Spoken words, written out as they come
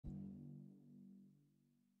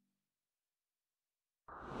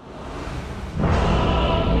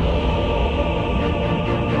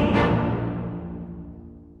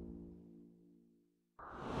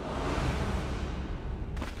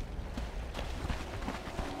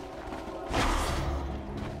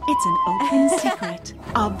It's an open secret,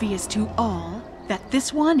 obvious to all, that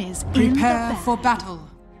this one is in the Prepare bag. for battle.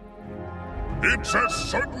 It's as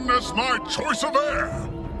certain as my choice of air.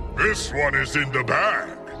 This one is in the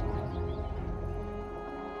bag.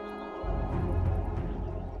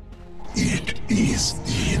 It is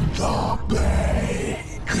in the bag.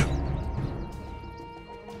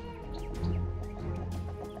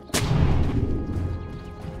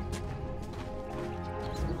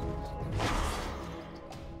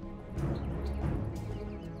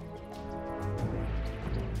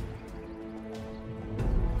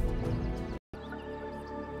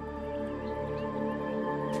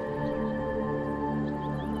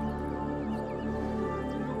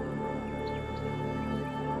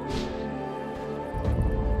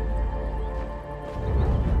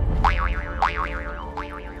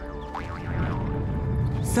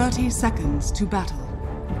 Seconds to battle.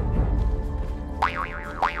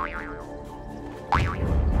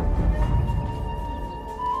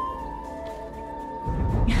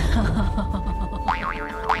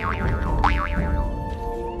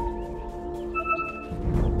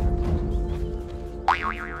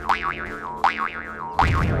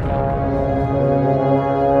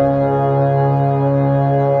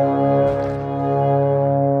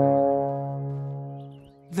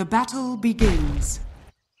 The battle begins.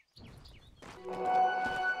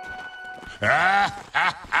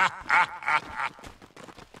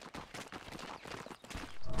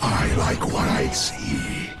 I like what I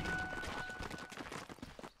see.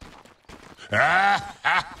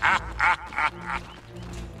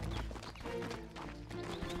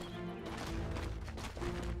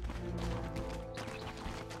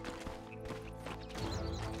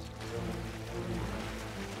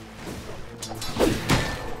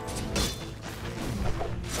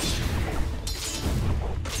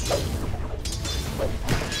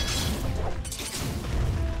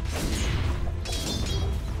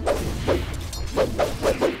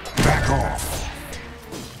 Back off.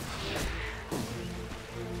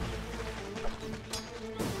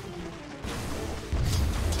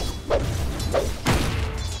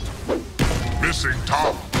 Missing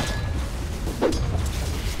top.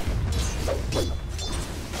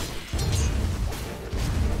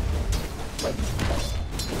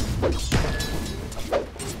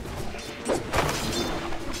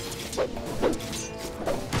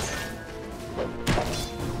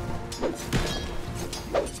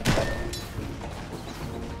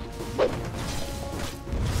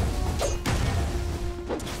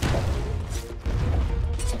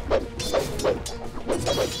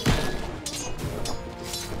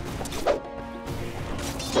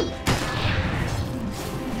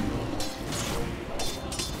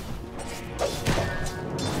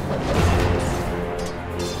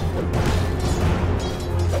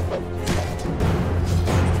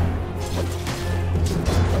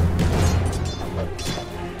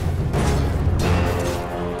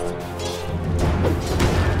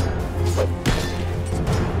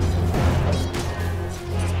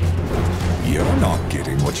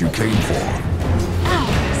 You came for.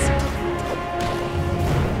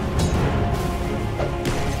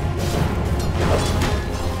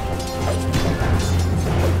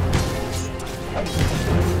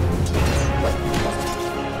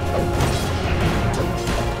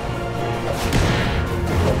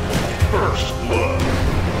 First blood.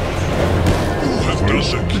 Who has done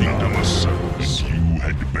the kingdom a service? You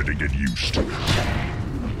had better get used to it.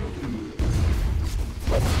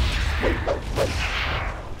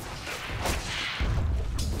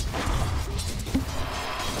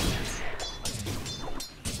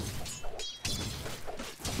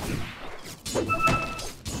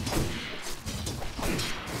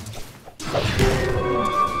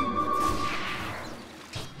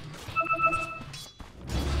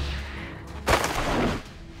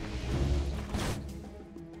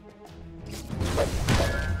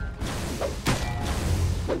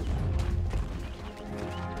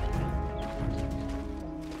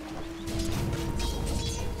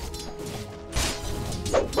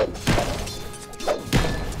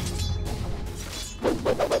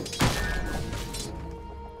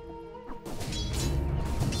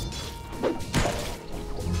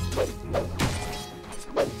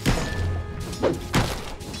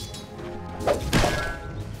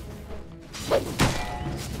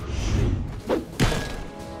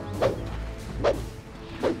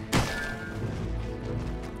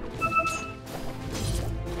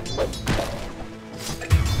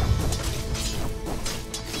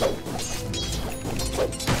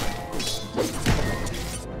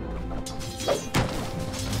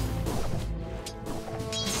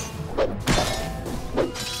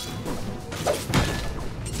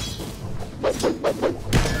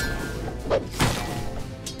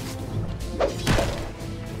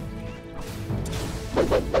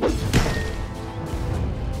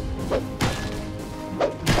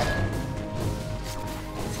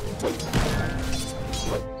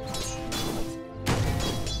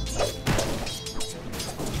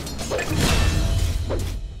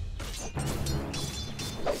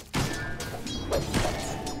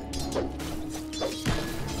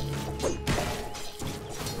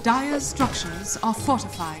 Dire's structures are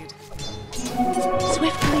fortified.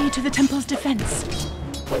 Swiftly to the temple's defense.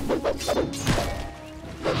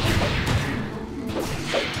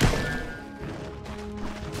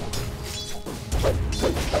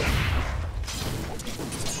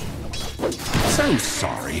 So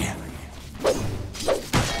sorry.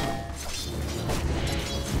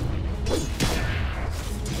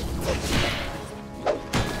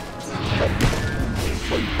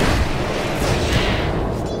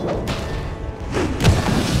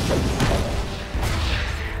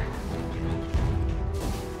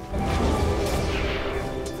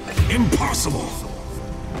 Impossible!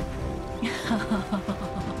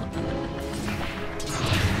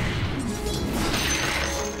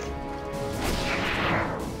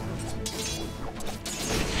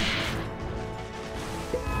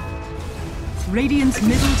 Radiant's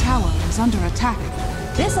middle tower is under attack.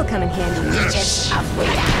 This'll come in handy. Yes.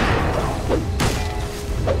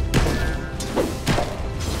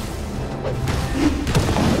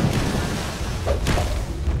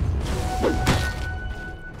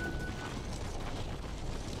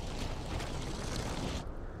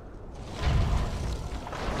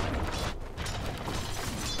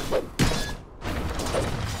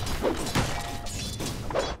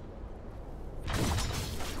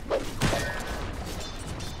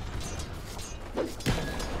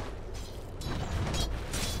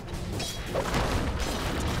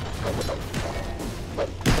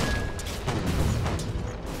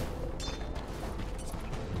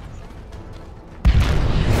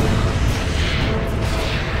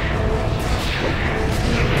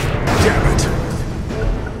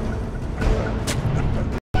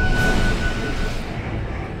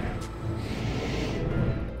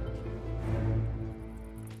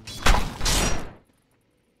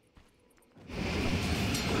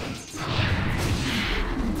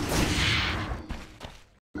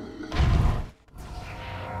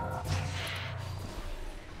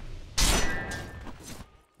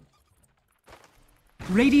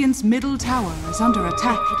 Radiant's middle tower is under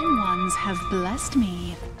attack. Hidden ones have blessed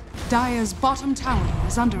me. Dire's bottom tower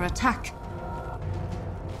is under attack.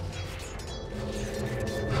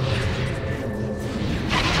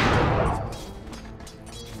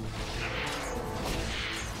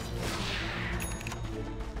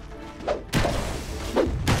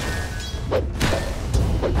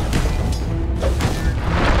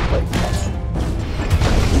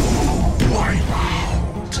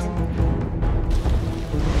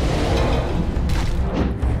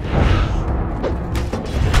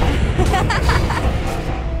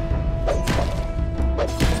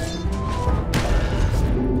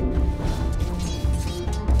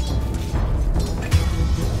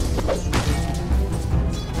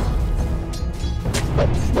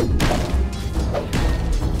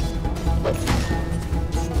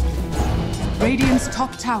 Radiant's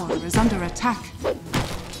top tower is under attack.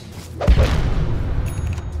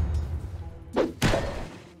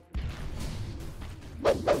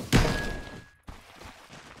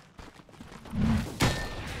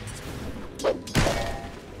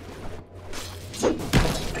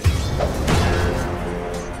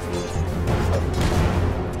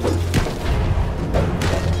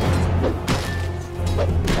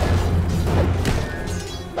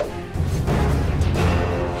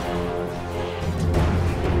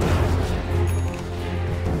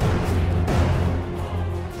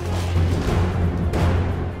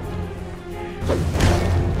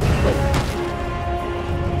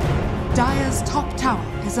 Dire's top tower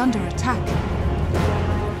is under attack.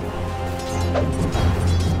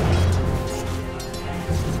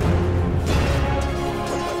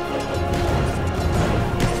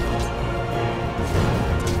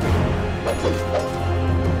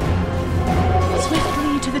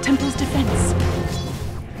 Swiftly to the temple's defense.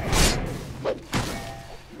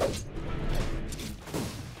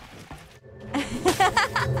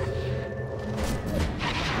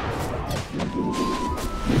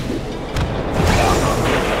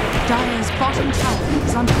 Dire's bottom tower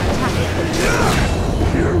is under attack.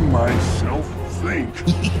 Hear myself think.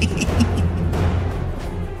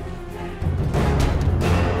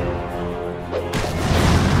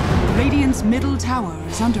 Radiant's middle tower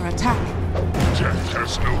is under attack. Death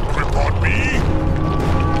has no grip on me.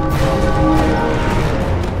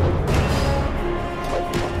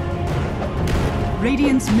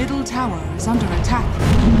 Radiant's middle tower is under attack.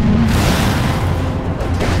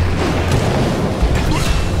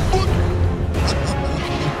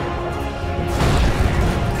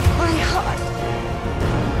 My heart.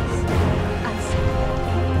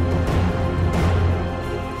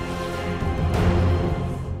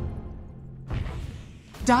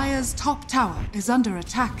 Dire's top tower is under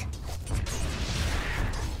attack.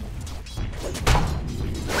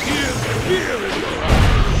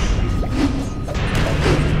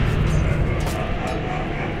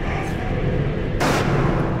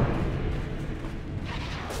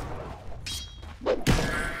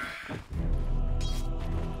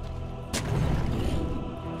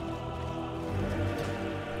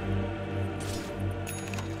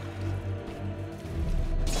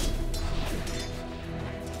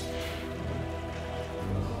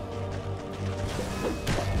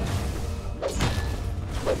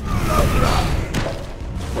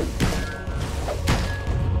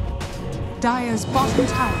 Dire's bottom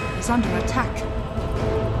tower is under attack.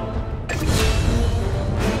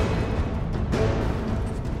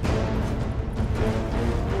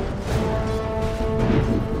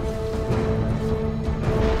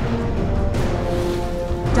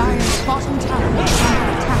 Dire's bottom tower is under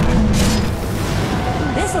attack.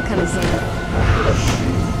 This'll come in handy.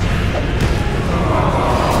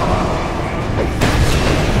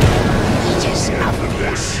 It is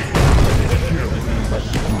marvelous.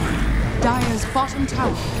 Dire's bottom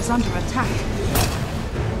tower is under attack.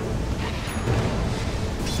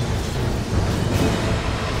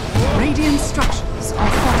 Radiant structures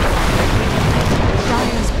are fortified.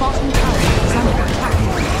 Dire's bottom tower is under attack.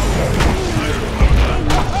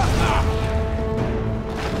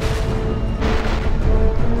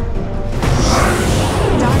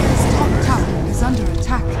 Dire's top tower is under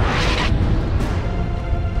attack.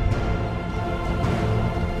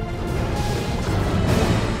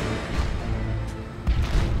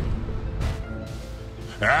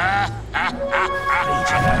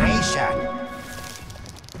 Regeneration.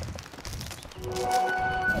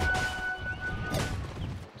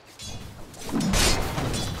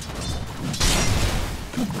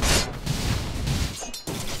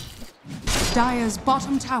 Dire's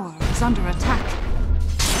bottom tower is under attack.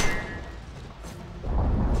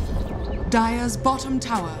 Dire's bottom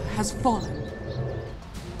tower has fallen.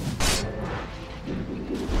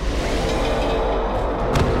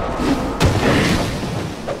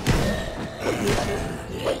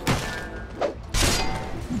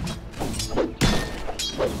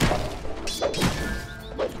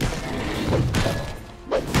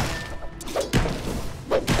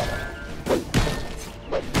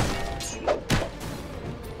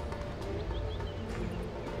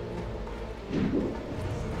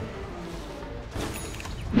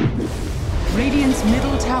 Radiant's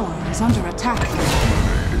middle tower is under attack.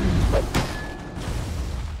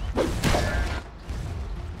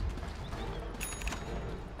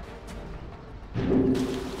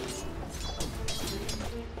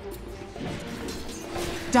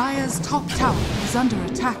 Dire's top tower is under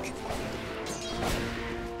attack.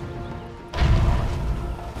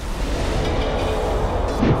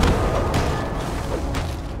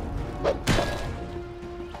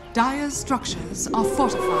 Dire's structures are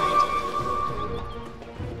fortified.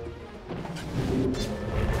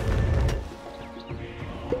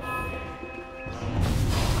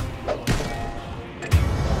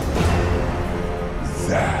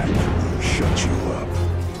 That will shut you up.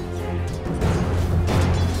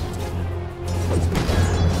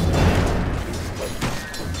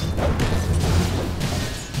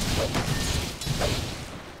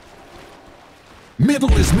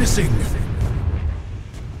 Middle is missing.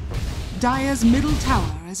 Dire's middle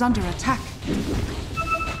tower is under attack.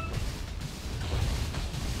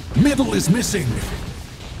 Middle is missing.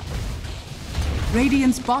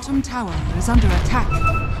 Radiant's bottom tower is under attack.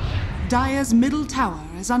 Dire's middle tower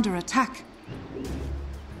is under attack.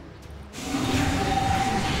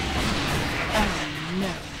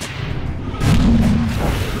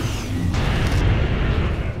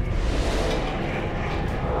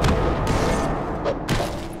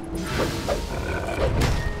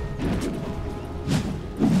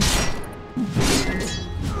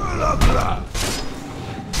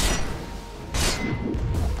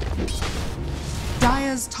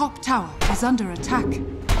 Dire's top tower is under attack.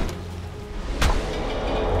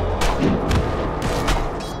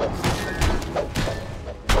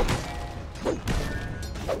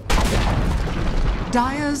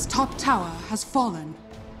 Dire's top tower has fallen.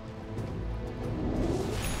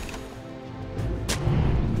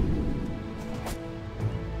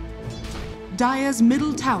 Dire's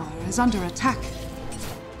middle tower is under attack.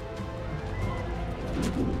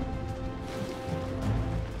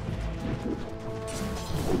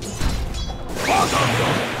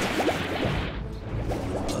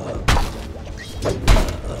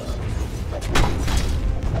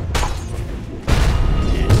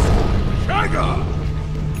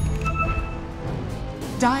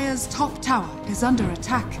 Dire's Dire's top tower is under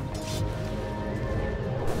attack.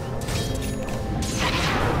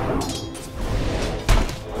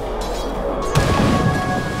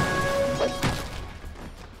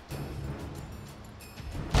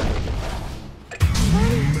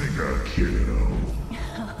 Mega kill.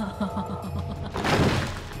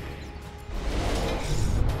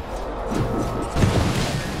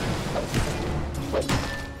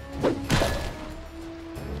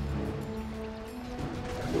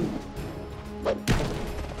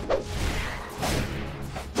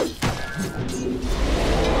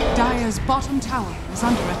 Dire's bottom tower is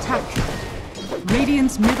under attack.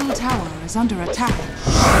 Radiant's middle tower is under attack.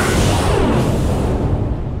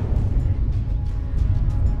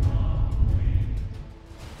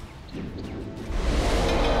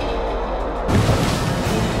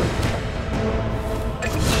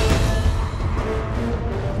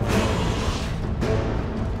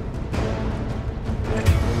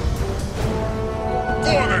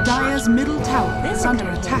 Dire's middle tower is under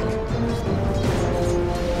attack.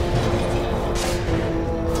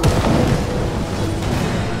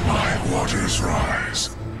 My waters rise.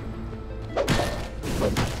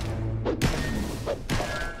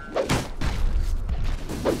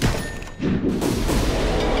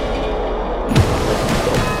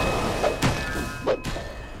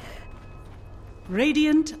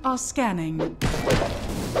 Radiant are scanning.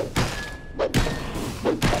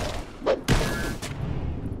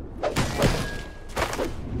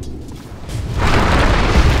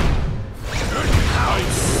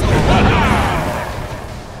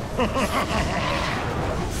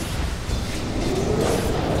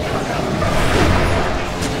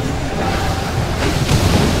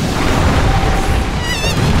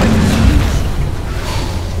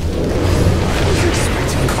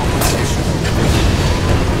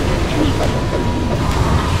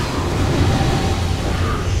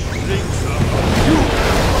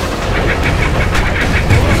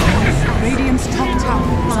 Radiant's top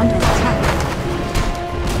tower is under attack.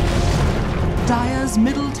 Dire's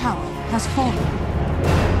middle tower has fallen.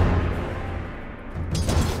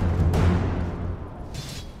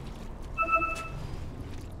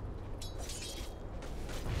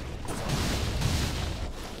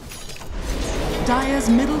 Dire's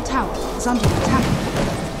middle tower is under attack.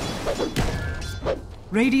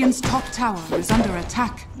 Radiant's top tower is under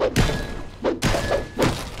attack.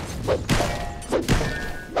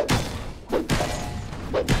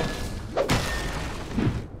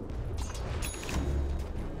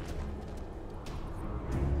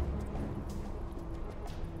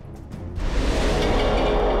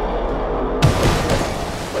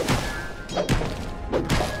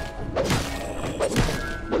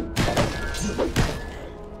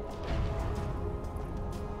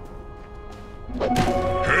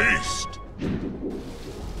 Haste!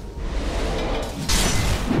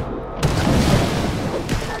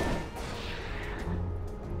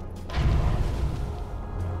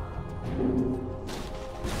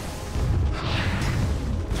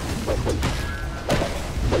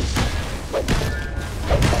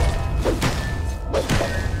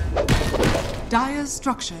 Dire's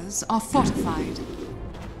structures are fortified.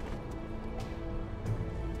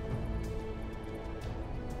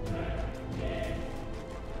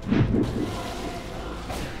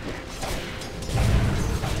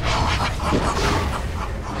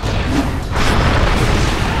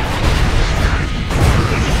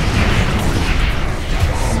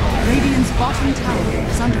 Radiant's bottom tower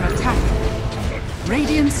is under attack.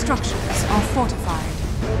 Radiant structures are fortified.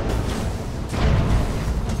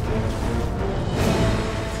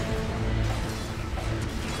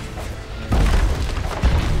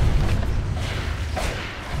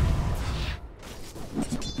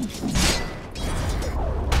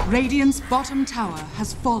 Radiant's bottom tower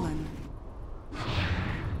has fallen.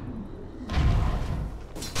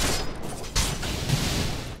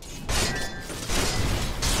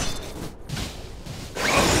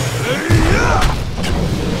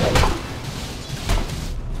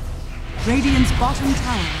 Radiant's bottom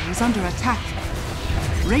tower is under attack.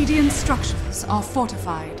 Radiant structures are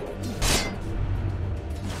fortified.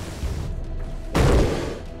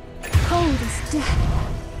 Cold as death.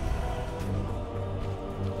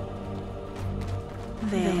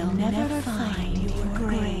 They'll never find your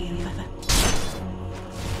grave.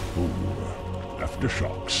 Ooh,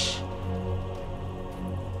 aftershocks.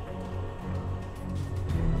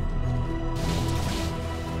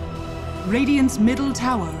 Radiant's middle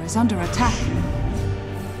tower is under attack.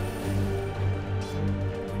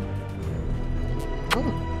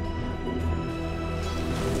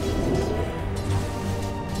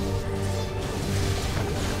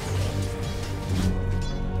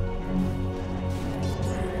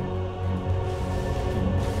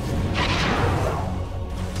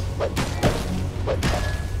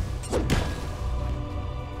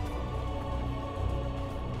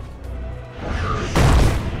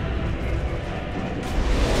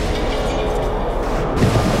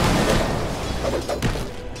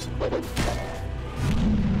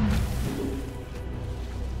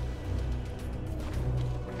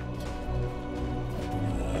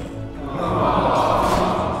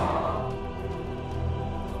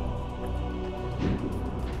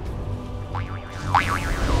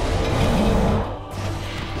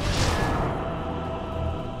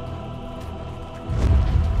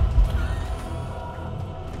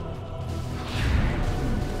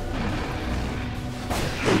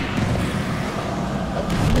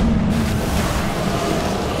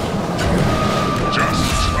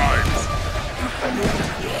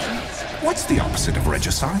 opposite of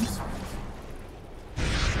regicide?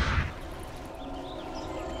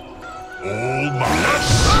 All mine.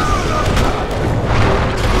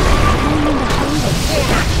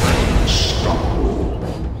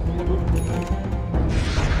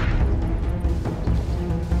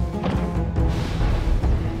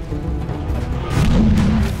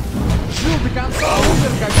 Жил до конца,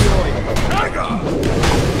 умер как герой. Tango!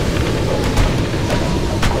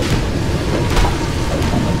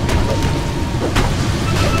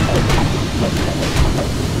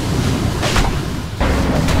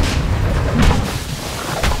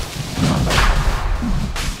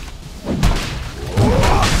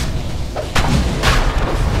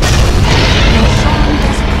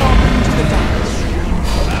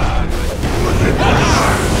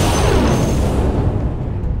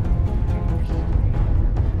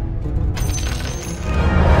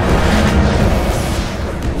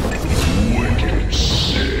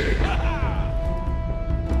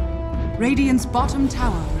 Radiant's bottom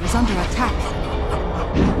tower is under attack.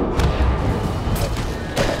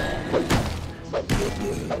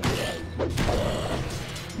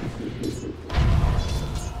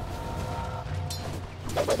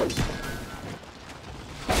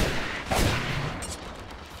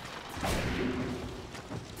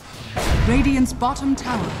 Radiant's bottom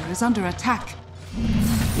tower is under attack.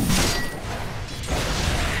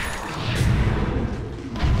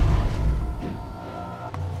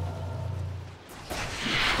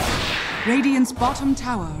 Radiant's bottom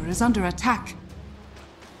tower is under attack.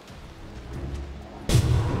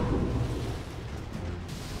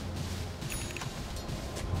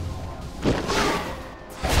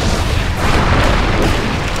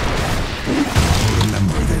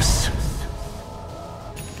 Remember this.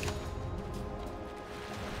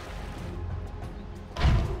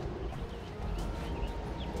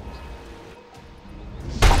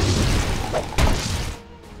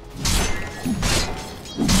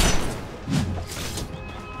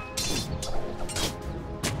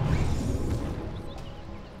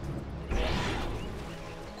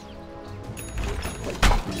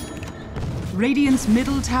 Radiant's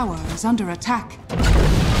middle tower is under attack.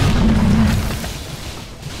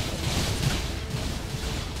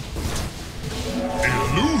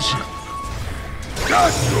 Illusion.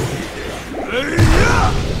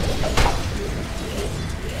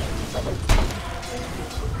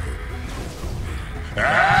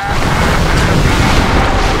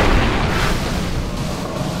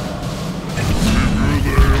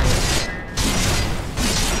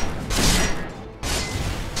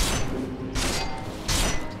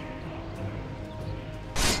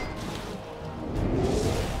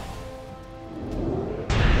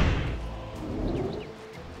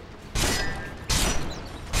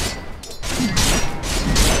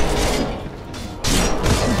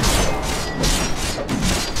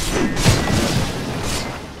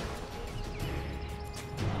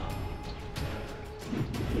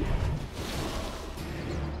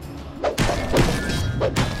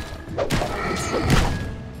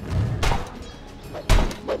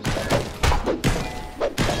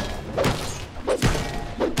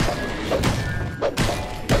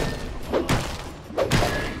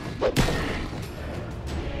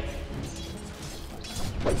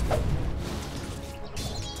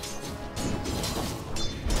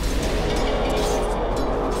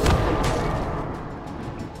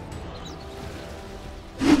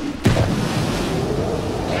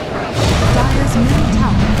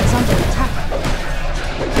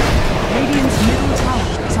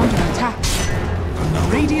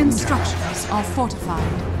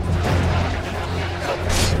 Fortified.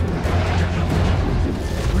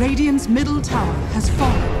 Radiant's middle tower has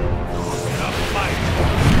fallen.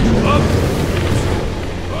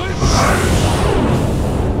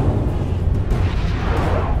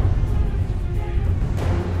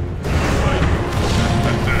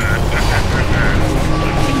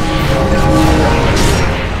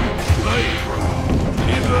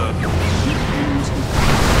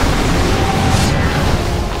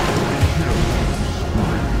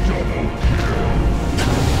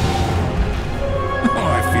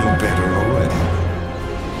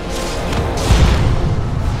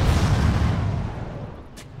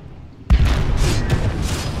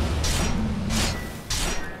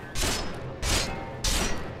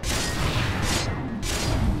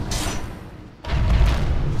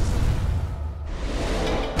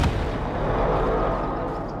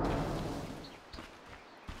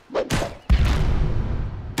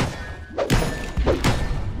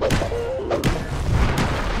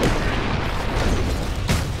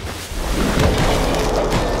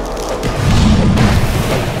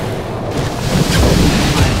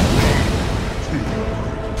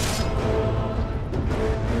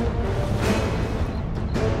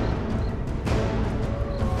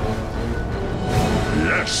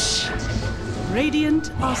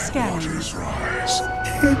 Radiant are scanning. Waters rise.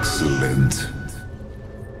 Excellent.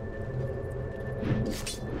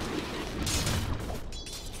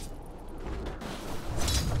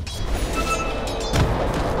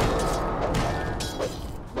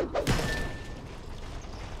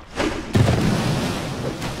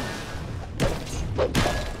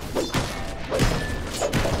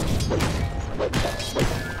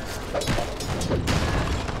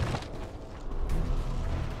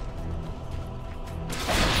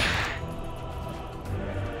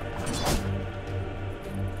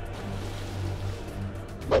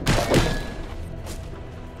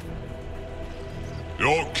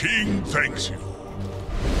 Your king thanks you.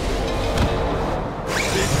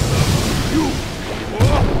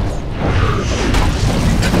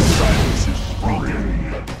 Silence is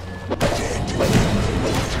broken.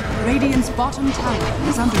 Radiant's bottom tower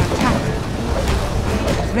is under attack.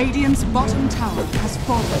 Radiant's bottom tower has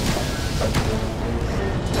fallen.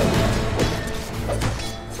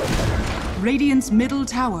 Radiant's middle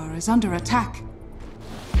tower is under attack.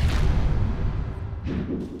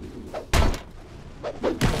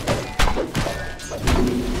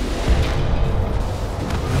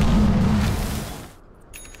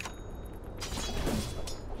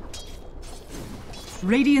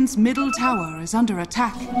 Radiant's middle tower is under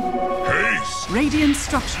attack. Haste! Radiant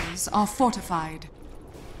structures are fortified.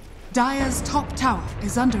 Dire's top tower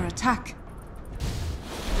is under attack.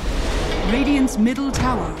 Radiant's middle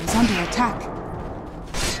tower is under attack.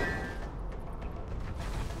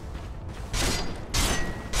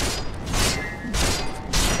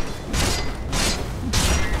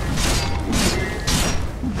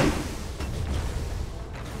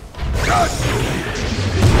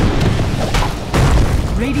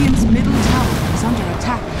 Radiant's middle tower is under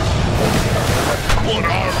attack. What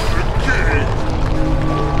are the king?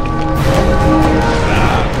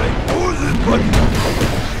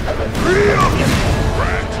 Real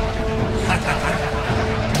rat!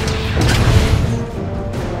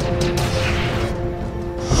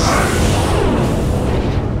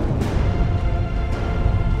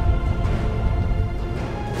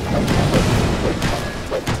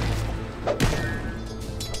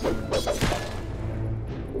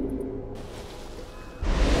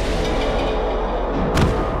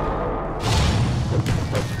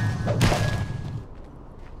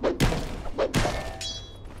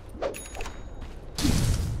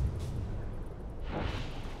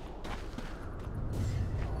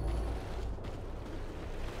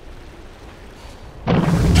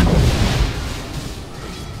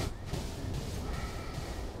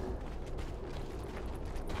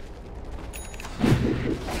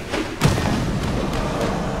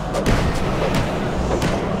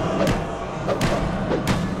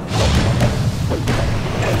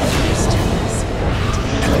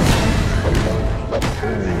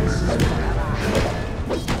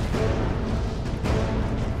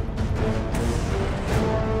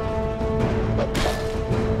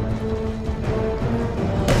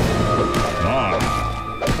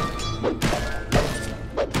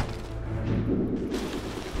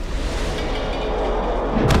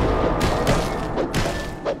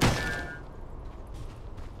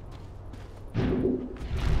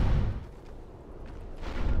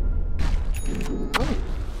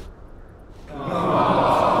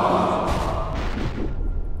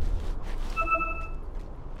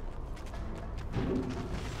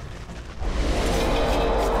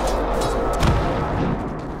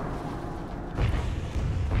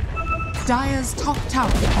 Dire's top tower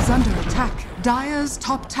is under attack. Dire's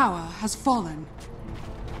top tower has fallen.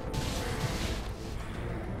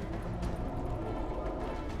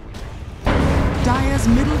 Dire's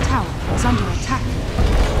middle tower is under attack.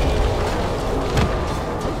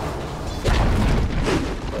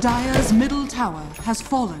 Dire's middle tower has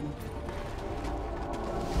fallen.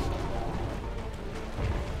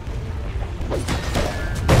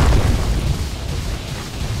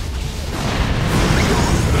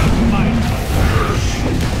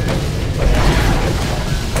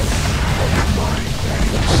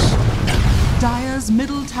 Dire's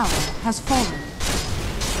middle tower has fallen.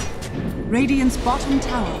 Radiant's bottom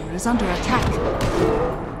tower is under attack.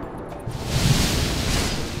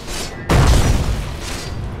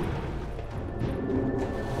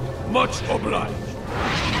 Much obliged.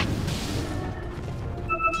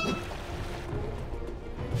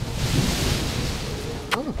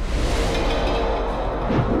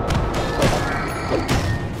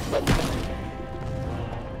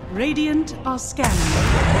 Radiant are scanning.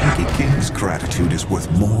 Monkey King's gratitude is worth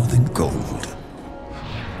more than gold.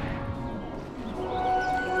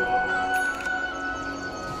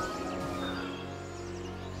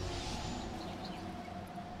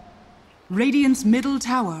 Radiant's middle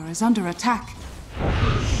tower is under attack.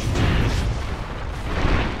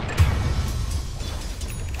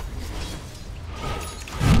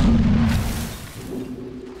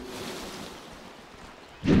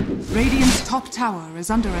 Radiant's top tower is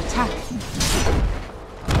under attack.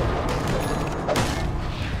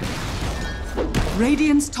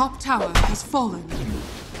 Radiant's top tower has fallen.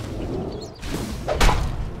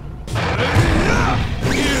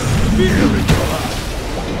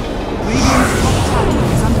 Radiant's top tower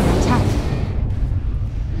is under attack.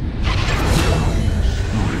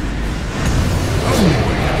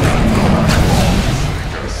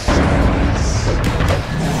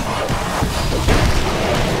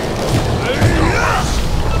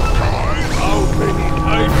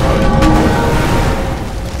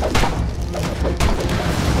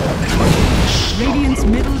 Radiant's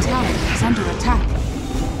middle tower is under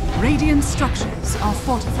attack. Radiant structures are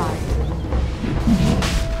fortified.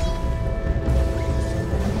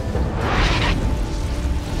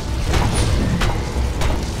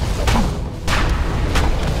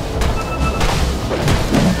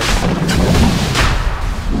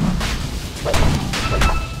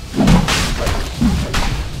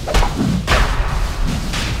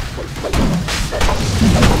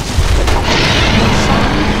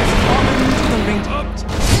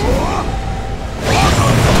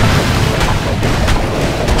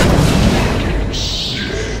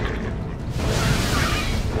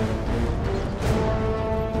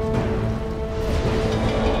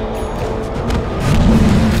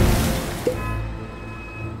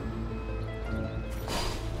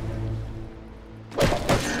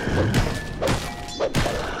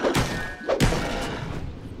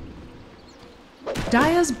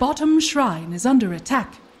 Dire's bottom shrine is under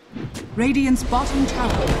attack. Radiant's bottom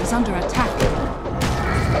tower is under attack.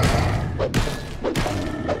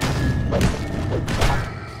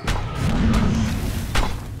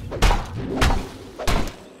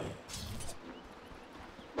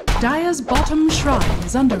 Dire's bottom shrine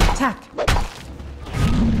is under attack.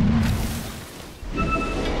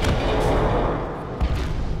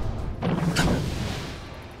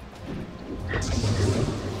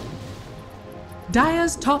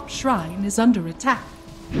 Dire's top shrine is under attack.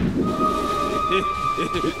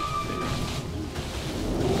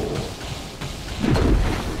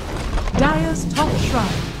 Dire's top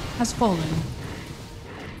shrine has fallen.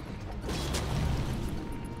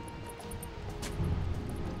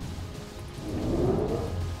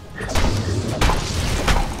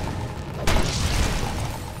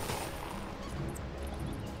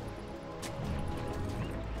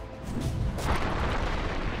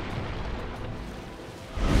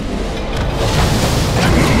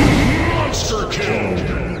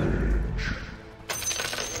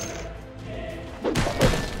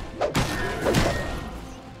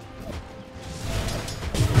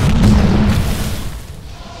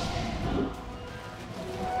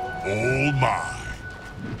 All mine.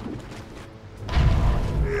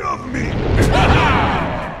 Yummy.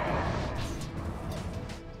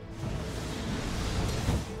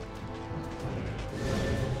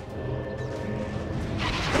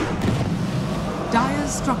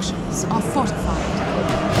 Dire's structures are fortified.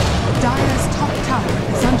 Dire's top tower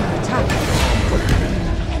is under attack.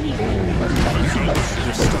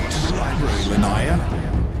 You're stuck to the library, Lanaya.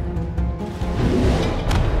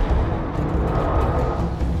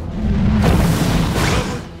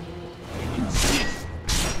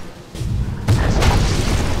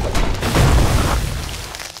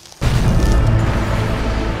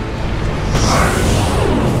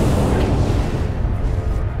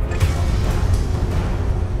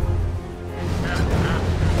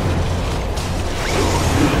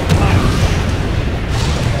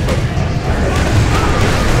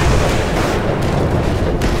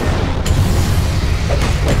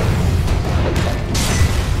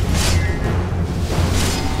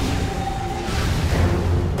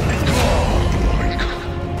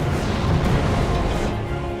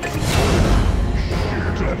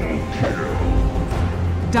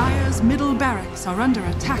 Dire's middle barracks are under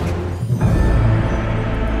attack.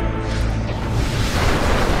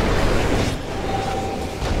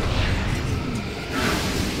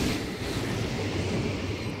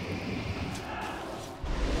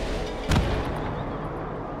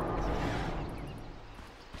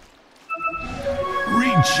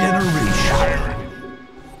 Regeneration.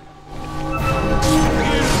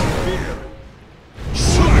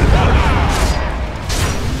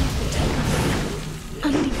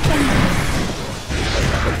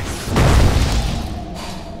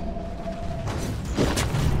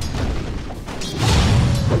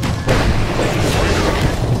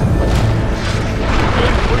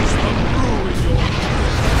 Embrace the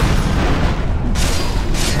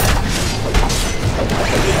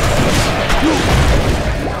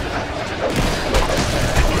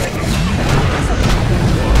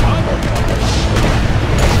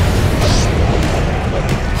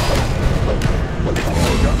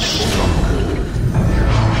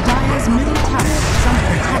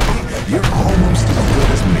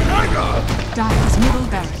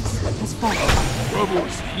trouble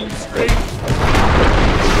seems strange.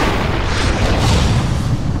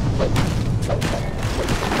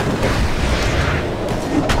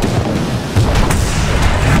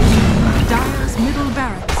 Dire's middle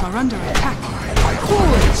barracks are under attack.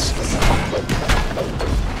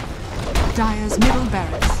 Dire's middle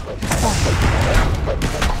barracks has fallen.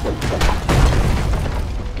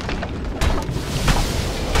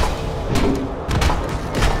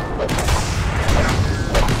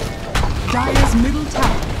 Dire's middle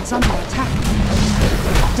tower is under attack.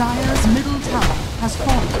 Dire's middle tower has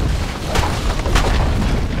fallen.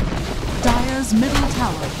 Dire's middle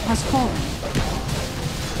tower has fallen.